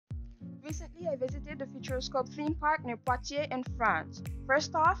Recently, I visited the Futuroscope Theme Park near Poitiers in France.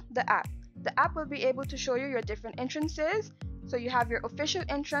 First off, the app. The app will be able to show you your different entrances. So you have your official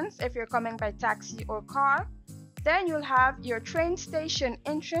entrance if you're coming by taxi or car. Then you'll have your train station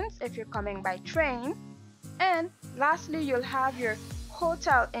entrance if you're coming by train. And lastly, you'll have your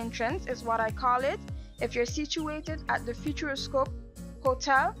hotel entrance, is what I call it. If you're situated at the Futuroscope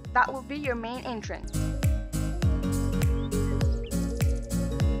Hotel, that will be your main entrance.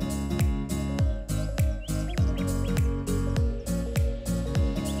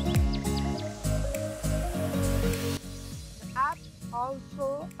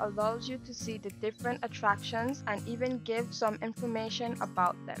 Also allows you to see the different attractions and even give some information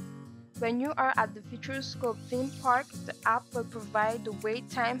about them. When you are at the Futuroscope Theme Park, the app will provide the wait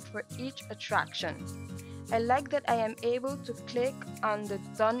time for each attraction. I like that I am able to click on the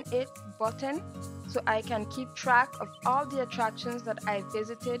Done It button so I can keep track of all the attractions that I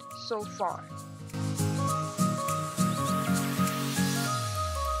visited so far.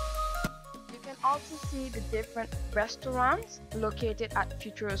 Also see the different restaurants located at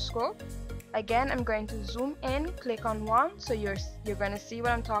Futuroscope. Again, I'm going to zoom in, click on one, so you're going to see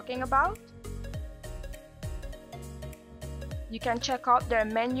what I'm talking about. You can check out their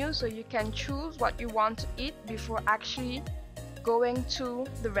menu so you can choose what you want to eat before actually going to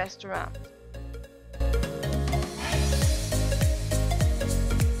the restaurant.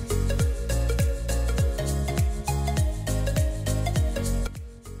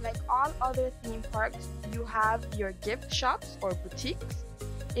 All other theme parks, you have your gift shops or boutiques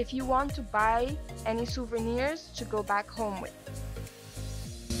if you want to buy any souvenirs to go back home with.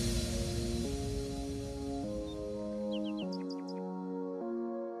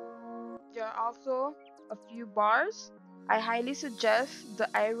 There are also a few bars. I highly suggest the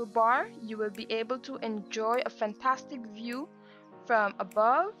Aero Bar. You will be able to enjoy a fantastic view from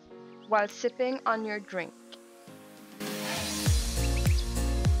above while sipping on your drink.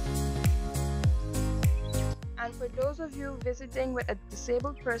 And for those of you visiting with a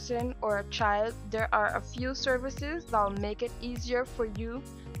disabled person or a child, there are a few services that will make it easier for you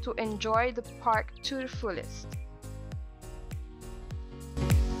to enjoy the park to the fullest.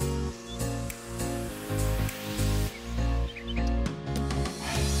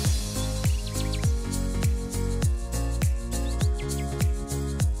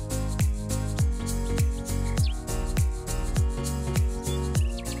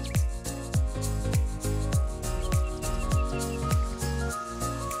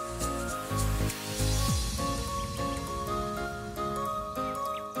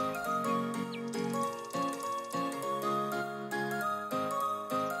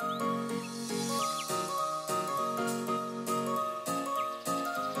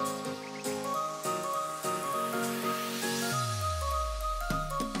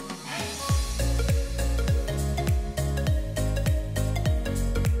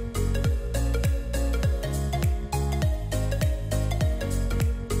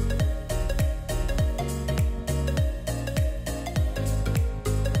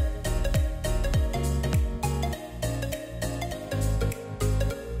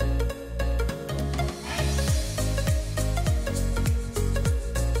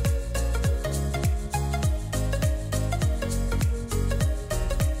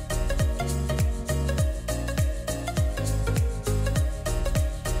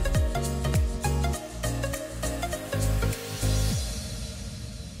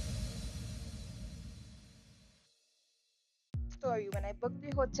 When I booked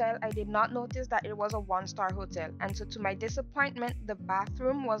the hotel, I did not notice that it was a one-star hotel, and so to my disappointment, the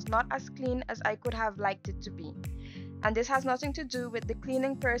bathroom was not as clean as I could have liked it to be. And this has nothing to do with the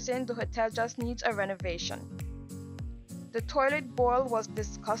cleaning person, the hotel just needs a renovation. The toilet bowl was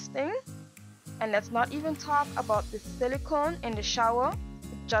disgusting, and let's not even talk about the silicone in the shower,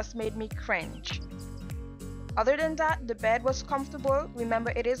 it just made me cringe. Other than that, the bed was comfortable.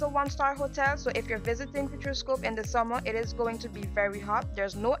 Remember, it is a one-star hotel, so if you're visiting Futuroscope in the summer, it is going to be very hot.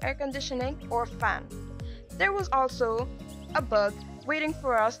 There's no air conditioning or fan. There was also a bug waiting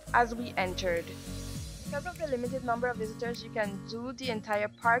for us as we entered. Because of the limited number of visitors, you can do the entire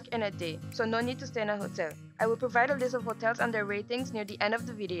park in a day, so no need to stay in a hotel. I will provide a list of hotels and their ratings near the end of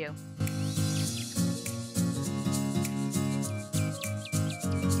the video.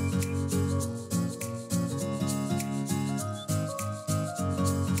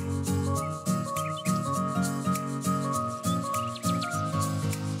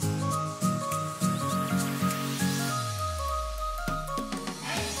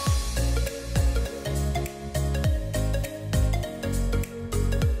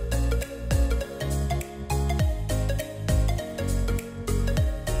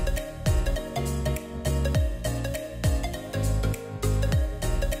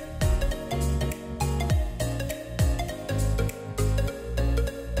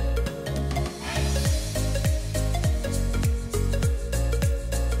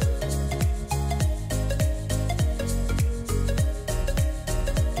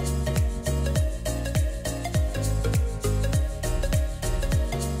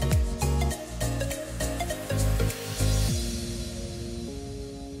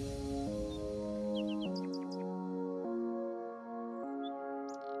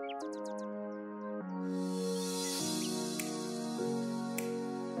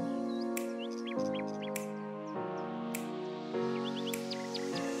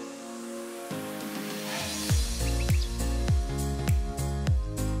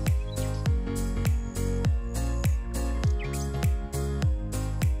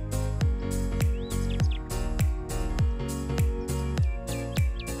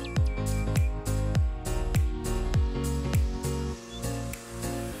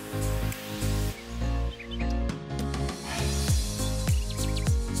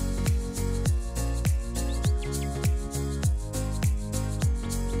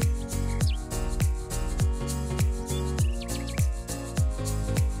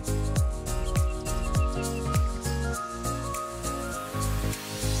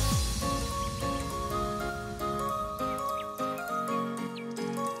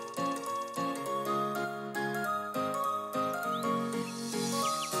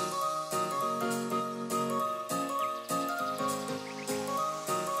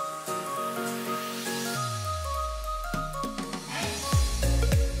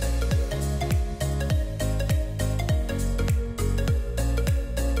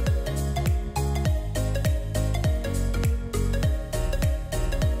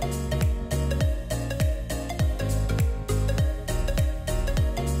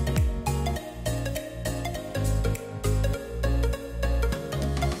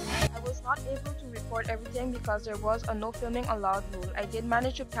 record everything because there was a no filming allowed rule, I did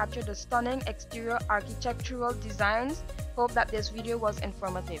manage to capture the stunning exterior architectural designs. Hope that this video was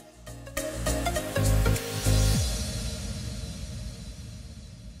informative.